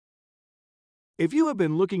If you have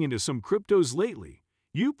been looking into some cryptos lately,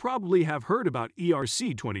 you probably have heard about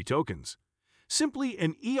ERC20 tokens. Simply,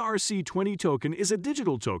 an ERC20 token is a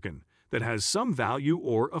digital token that has some value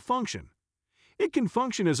or a function. It can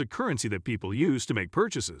function as a currency that people use to make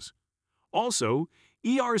purchases. Also,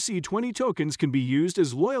 ERC20 tokens can be used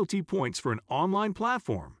as loyalty points for an online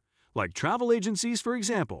platform, like travel agencies, for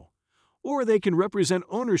example, or they can represent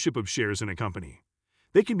ownership of shares in a company.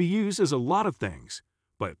 They can be used as a lot of things,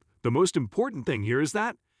 but the most important thing here is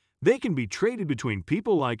that they can be traded between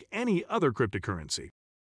people like any other cryptocurrency.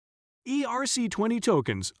 ERC20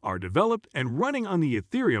 tokens are developed and running on the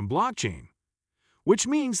Ethereum blockchain, which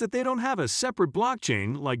means that they don't have a separate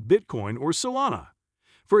blockchain like Bitcoin or Solana.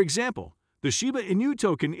 For example, the Shiba Inu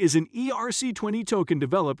token is an ERC20 token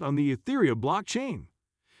developed on the Ethereum blockchain.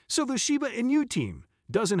 So the Shiba Inu team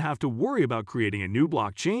doesn't have to worry about creating a new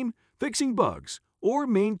blockchain, fixing bugs, or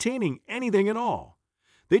maintaining anything at all.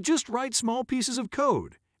 They just write small pieces of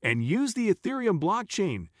code and use the Ethereum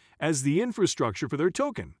blockchain as the infrastructure for their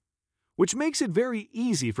token, which makes it very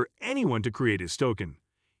easy for anyone to create his token,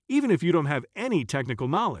 even if you don't have any technical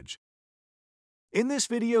knowledge. In this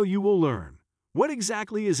video, you will learn what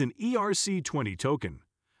exactly is an ERC20 token,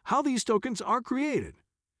 how these tokens are created,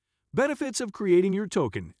 benefits of creating your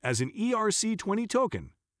token as an ERC20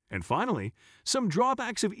 token, and finally, some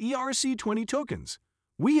drawbacks of ERC20 tokens.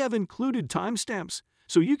 We have included timestamps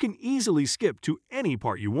so you can easily skip to any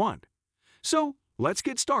part you want. So, let's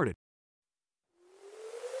get started.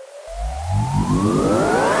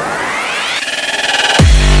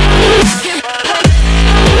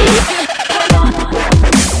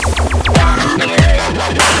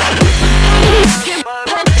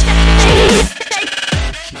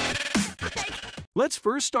 Let's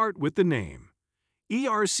first start with the name.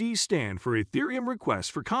 ERC stands for Ethereum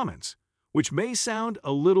Request for Comments, which may sound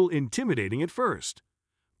a little intimidating at first,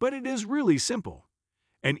 but it is really simple.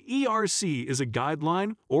 An ERC is a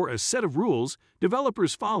guideline or a set of rules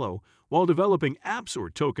developers follow while developing apps or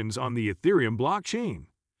tokens on the Ethereum blockchain.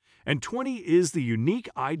 And 20 is the unique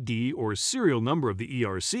ID or serial number of the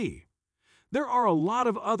ERC. There are a lot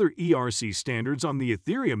of other ERC standards on the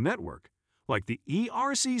Ethereum network, like the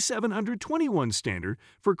ERC 721 standard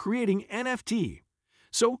for creating NFT.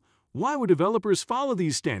 So, why would developers follow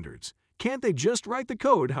these standards? Can't they just write the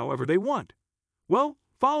code however they want? Well,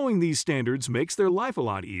 following these standards makes their life a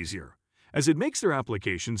lot easier, as it makes their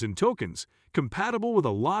applications and tokens compatible with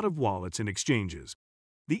a lot of wallets and exchanges.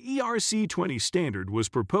 The ERC20 standard was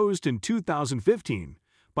proposed in 2015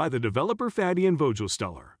 by the developer Fabian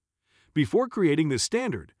Vogelsteller. Before creating this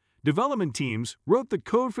standard, development teams wrote the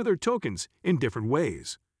code for their tokens in different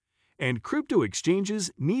ways, and crypto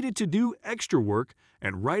exchanges needed to do extra work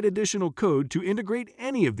and write additional code to integrate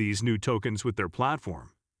any of these new tokens with their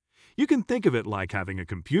platform. You can think of it like having a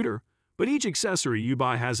computer, but each accessory you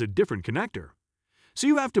buy has a different connector. So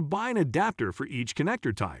you have to buy an adapter for each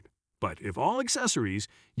connector type. But if all accessories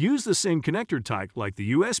use the same connector type, like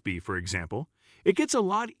the USB for example, it gets a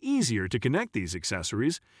lot easier to connect these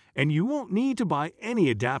accessories, and you won't need to buy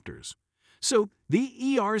any adapters. So the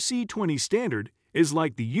ERC20 standard is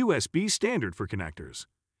like the USB standard for connectors.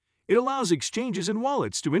 It allows exchanges and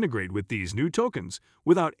wallets to integrate with these new tokens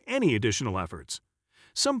without any additional efforts.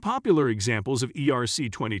 Some popular examples of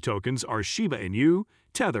ERC20 tokens are Shiba Inu,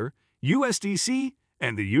 Tether, USDC,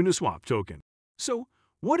 and the Uniswap token. So,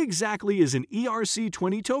 what exactly is an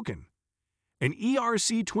ERC20 token? An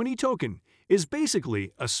ERC20 token is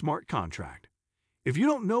basically a smart contract. If you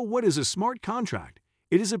don't know what is a smart contract,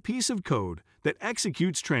 it is a piece of code that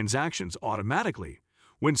executes transactions automatically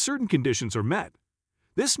when certain conditions are met.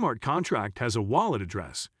 This smart contract has a wallet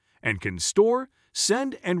address and can store,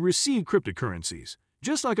 send, and receive cryptocurrencies,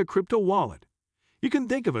 just like a crypto wallet. You can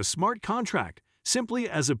think of a smart contract simply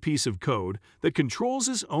as a piece of code that controls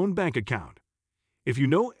its own bank account. If you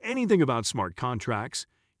know anything about smart contracts,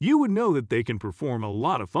 you would know that they can perform a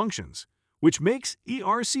lot of functions, which makes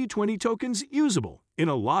ERC20 tokens usable in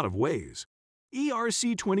a lot of ways.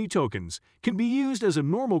 ERC20 tokens can be used as a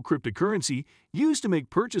normal cryptocurrency used to make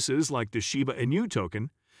purchases like the Shiba Inu token.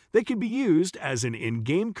 They can be used as an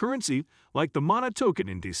in-game currency like the Mana token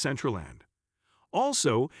in Decentraland.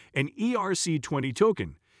 Also, an ERC20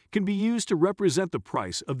 token can be used to represent the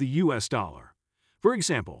price of the US dollar. For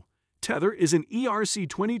example, Tether is an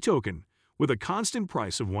ERC20 token with a constant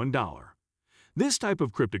price of $1. This type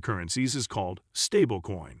of cryptocurrencies is called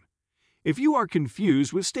stablecoin. If you are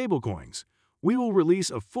confused with stablecoins, we will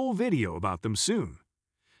release a full video about them soon.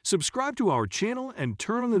 Subscribe to our channel and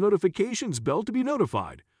turn on the notifications bell to be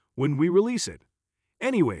notified when we release it.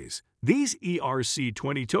 Anyways, these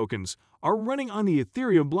ERC20 tokens are running on the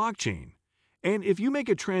Ethereum blockchain, And if you make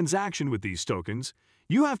a transaction with these tokens,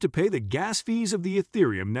 you have to pay the gas fees of the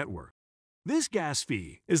Ethereum network. This gas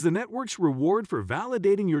fee is the network's reward for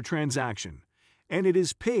validating your transaction, and it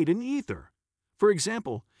is paid in Ether. For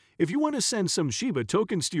example, if you want to send some Shiba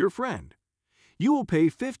tokens to your friend, you will pay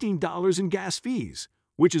 $15 in gas fees,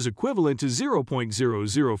 which is equivalent to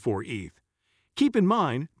 0.004 ETH. Keep in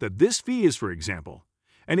mind that this fee is for example,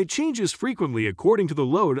 and it changes frequently according to the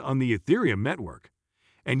load on the Ethereum network,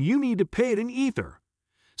 and you need to pay it in Ether.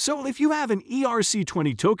 So if you have an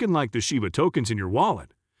ERC20 token like the Shiba tokens in your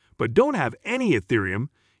wallet, but don't have any Ethereum,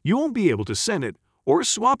 you won't be able to send it or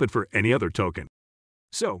swap it for any other token.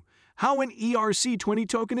 So, how an ERC20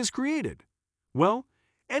 token is created? Well,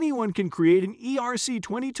 anyone can create an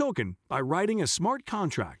ERC20 token by writing a smart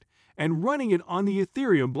contract and running it on the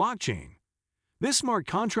Ethereum blockchain. This smart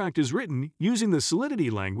contract is written using the Solidity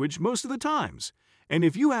language most of the times, and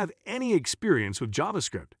if you have any experience with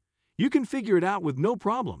JavaScript, you can figure it out with no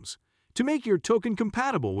problems. To make your token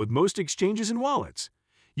compatible with most exchanges and wallets,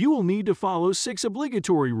 you will need to follow 6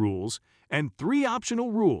 obligatory rules and 3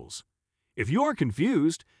 optional rules. If you are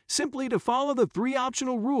confused, simply to follow the 3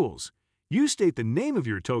 optional rules, you state the name of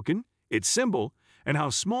your token, its symbol, and how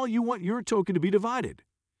small you want your token to be divided.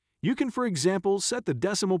 You can, for example, set the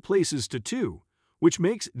decimal places to 2, which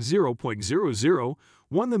makes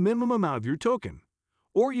 0.001 the minimum amount of your token.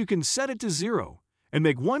 Or you can set it to 0 and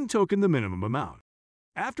make 1 token the minimum amount.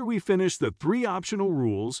 After we finish the 3 optional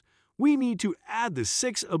rules, we need to add the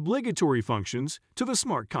 6 obligatory functions to the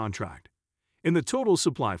smart contract. In the total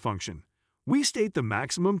supply function, we state the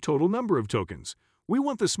maximum total number of tokens we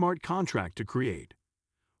want the smart contract to create.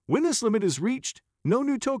 When this limit is reached, no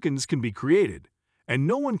new tokens can be created, and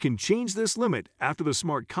no one can change this limit after the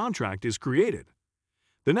smart contract is created.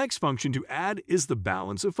 The next function to add is the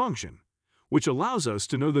balance of function, which allows us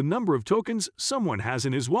to know the number of tokens someone has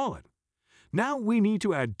in his wallet. Now we need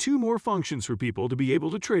to add 2 more functions for people to be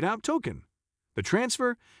able to trade out token: the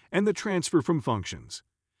transfer and the transfer from functions.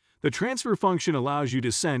 The transfer function allows you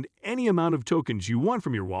to send any amount of tokens you want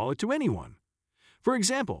from your wallet to anyone. For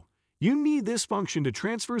example, you need this function to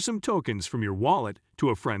transfer some tokens from your wallet to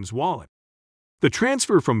a friend's wallet. The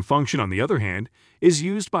transfer from function, on the other hand, is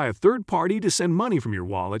used by a third party to send money from your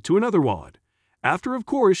wallet to another wallet, after, of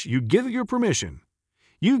course, you give it your permission.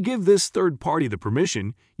 You give this third party the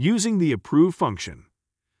permission using the approve function.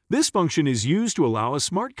 This function is used to allow a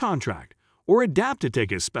smart contract or a dApp to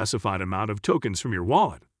take a specified amount of tokens from your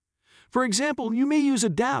wallet. For example, you may use a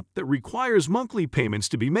dApp that requires monthly payments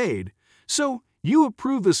to be made, so you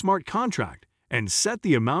approve the smart contract and set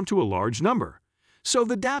the amount to a large number, so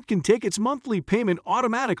the dApp can take its monthly payment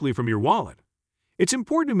automatically from your wallet. It's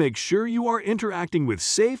important to make sure you are interacting with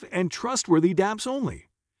safe and trustworthy dApps only,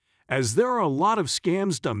 as there are a lot of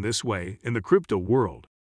scams done this way in the crypto world.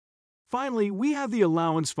 Finally, we have the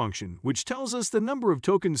allowance function, which tells us the number of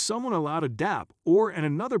tokens someone allowed a dApp or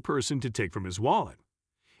another person to take from his wallet.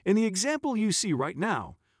 In the example you see right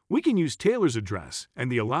now, we can use Taylor's address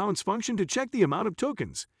and the allowance function to check the amount of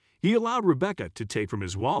tokens he allowed Rebecca to take from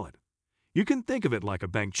his wallet. You can think of it like a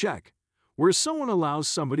bank check, where someone allows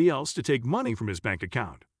somebody else to take money from his bank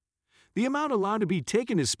account. The amount allowed to be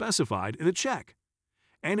taken is specified in the check,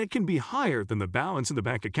 and it can be higher than the balance in the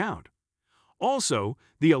bank account. Also,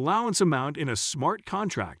 the allowance amount in a smart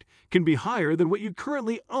contract can be higher than what you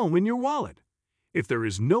currently own in your wallet. If there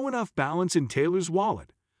is no enough balance in Taylor's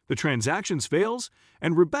wallet, the transaction fails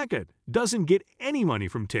and Rebecca doesn't get any money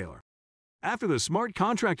from Taylor. After the smart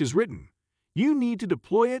contract is written, you need to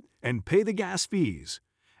deploy it and pay the gas fees.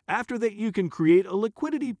 After that, you can create a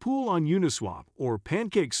liquidity pool on Uniswap or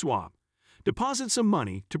PancakeSwap, deposit some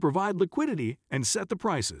money to provide liquidity and set the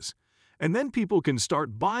prices, and then people can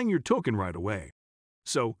start buying your token right away.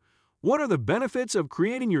 So, what are the benefits of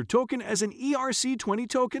creating your token as an ERC20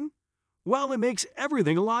 token? Well, it makes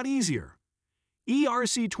everything a lot easier.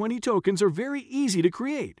 ERC20 tokens are very easy to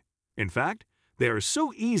create. In fact, they are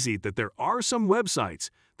so easy that there are some websites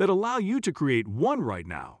that allow you to create one right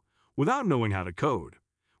now without knowing how to code,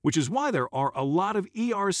 which is why there are a lot of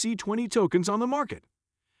ERC20 tokens on the market.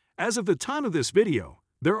 As of the time of this video,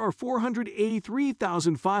 there are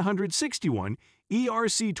 483,561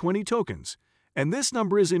 ERC20 tokens, and this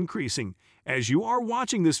number is increasing as you are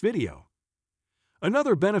watching this video.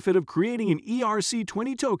 Another benefit of creating an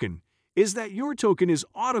ERC20 token is that your token is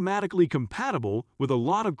automatically compatible with a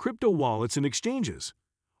lot of crypto wallets and exchanges.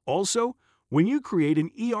 Also, when you create an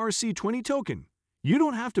ERC20 token, you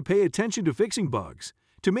don't have to pay attention to fixing bugs,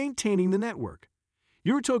 to maintaining the network.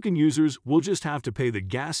 Your token users will just have to pay the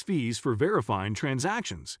gas fees for verifying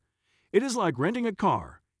transactions. It is like renting a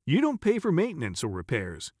car. You don't pay for maintenance or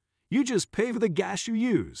repairs. You just pay for the gas you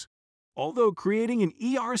use. Although creating an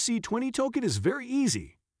ERC20 token is very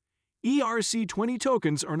easy, ERC20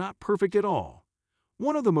 tokens are not perfect at all.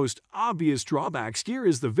 One of the most obvious drawbacks here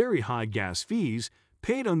is the very high gas fees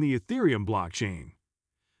paid on the Ethereum blockchain.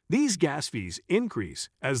 These gas fees increase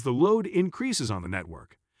as the load increases on the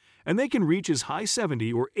network, and they can reach as high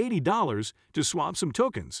 $70 or $80 to swap some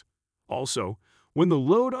tokens. Also, when the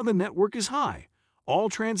load on the network is high, all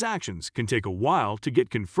transactions can take a while to get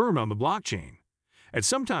confirmed on the blockchain, and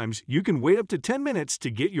sometimes you can wait up to 10 minutes to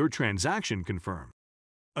get your transaction confirmed.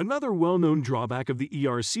 Another well-known drawback of the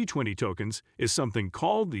ERC20 tokens is something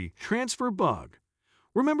called the transfer bug.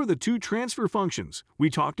 Remember the two transfer functions we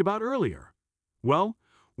talked about earlier? Well,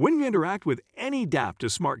 when you interact with any dApp to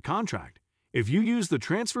smart contract, if you use the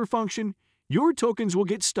transfer function, your tokens will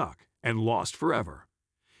get stuck and lost forever.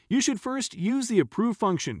 You should first use the approve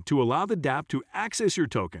function to allow the dApp to access your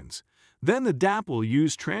tokens. Then the dApp will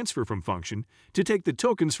use transfer from function to take the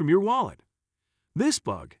tokens from your wallet. This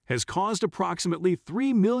bug has caused approximately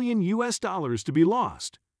 $3 million to be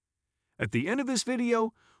lost. At the end of this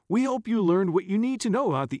video, we hope you learned what you need to know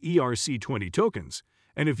about the ERC20 tokens.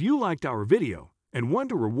 And if you liked our video and want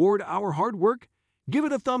to reward our hard work, give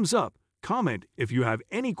it a thumbs up, comment if you have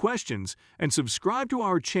any questions, and subscribe to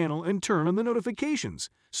our channel and turn on the notifications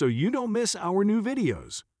so you don't miss our new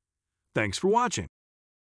videos. Thanks for watching.